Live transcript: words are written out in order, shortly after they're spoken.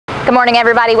Good morning,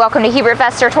 everybody. Welcome to Hubert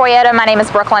Vester Toyota. My name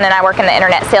is Brooklyn and I work in the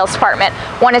Internet Sales Department.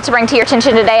 Wanted to bring to your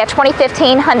attention today a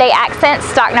 2015 Hyundai Accent.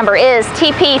 Stock number is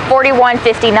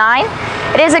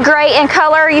TP4159. It is a gray in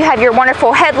color. You have your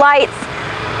wonderful headlights.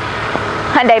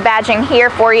 Hyundai badging here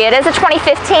for you. It is a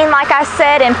 2015, like I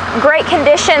said, in great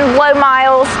condition, low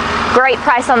miles, great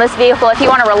price on this vehicle. If you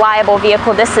want a reliable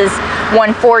vehicle, this is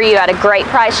one for you at a great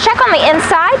price. Check on the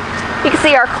inside. You can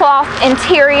see our cloth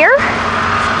interior.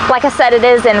 Like I said, it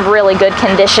is in really good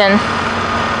condition.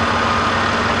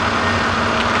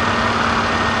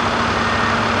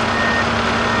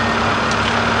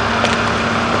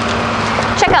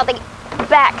 Check out the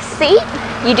back seat.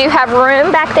 You do have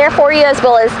room back there for you, as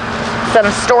well as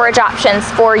some storage options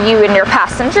for you and your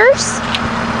passengers.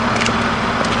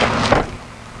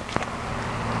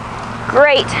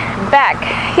 Great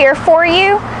back here for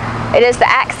you. It is the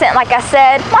Accent, like I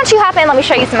said. Why don't you hop in, let me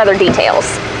show you some other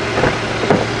details.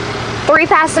 3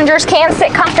 passengers can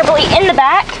sit comfortably in the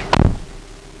back.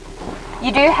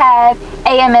 You do have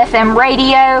AM/FM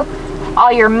radio,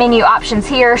 all your menu options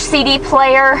here, CD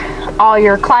player, all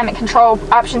your climate control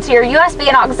options here, USB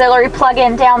and auxiliary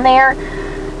plug-in down there,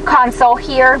 console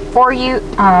here for you.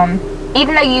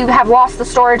 Even though you have lost the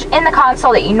storage in the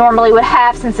console that you normally would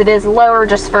have, since it is lower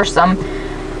just for some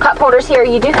cup holders here,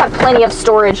 you do have plenty of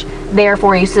storage there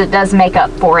for you, so it does make up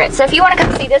for it. So if you want to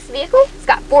come see this vehicle, it's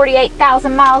got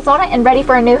 48,000 miles on it and ready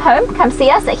for a new home, come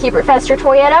see us at Hubert Vester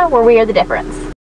Toyota, where we are the difference.